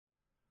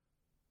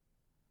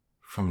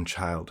From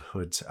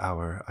childhood's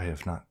hour I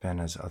have not been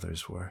as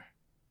others were.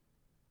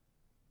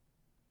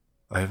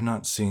 I have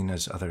not seen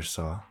as others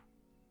saw.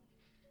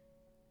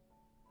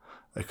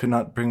 I could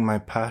not bring my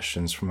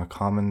passions from a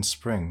common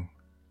spring.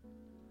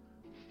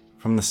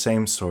 From the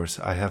same source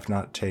I have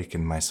not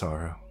taken my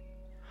sorrow.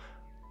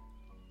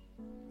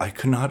 I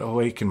could not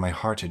awaken my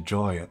heart to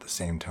joy at the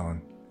same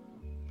tone.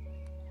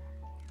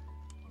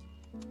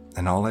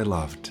 And all I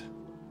loved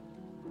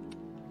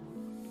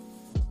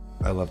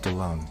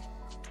alone.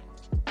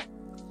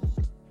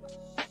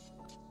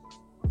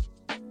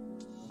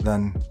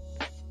 Then,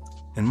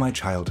 in my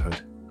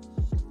childhood,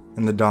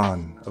 in the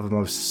dawn of a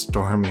most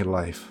stormy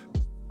life,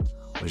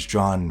 was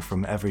drawn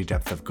from every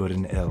depth of good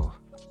and ill,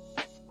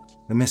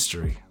 the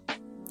mystery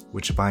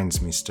which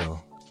binds me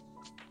still.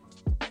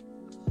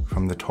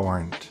 From the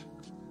torrent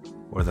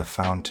or the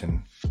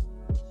fountain,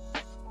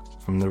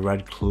 from the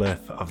red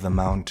cliff of the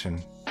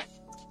mountain,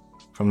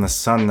 from the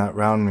sun that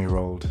round me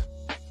rolled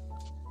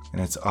in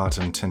its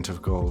autumn tint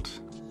of gold,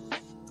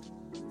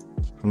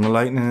 from the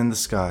lightning in the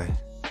sky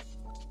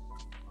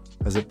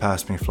as it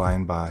passed me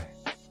flying by,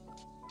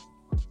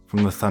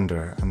 from the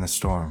thunder and the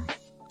storm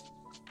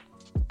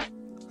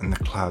and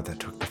the cloud that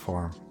took the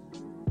form,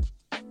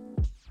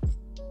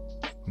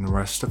 when the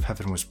rest of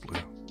heaven was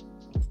blue,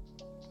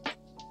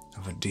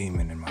 of a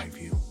demon in my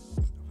view.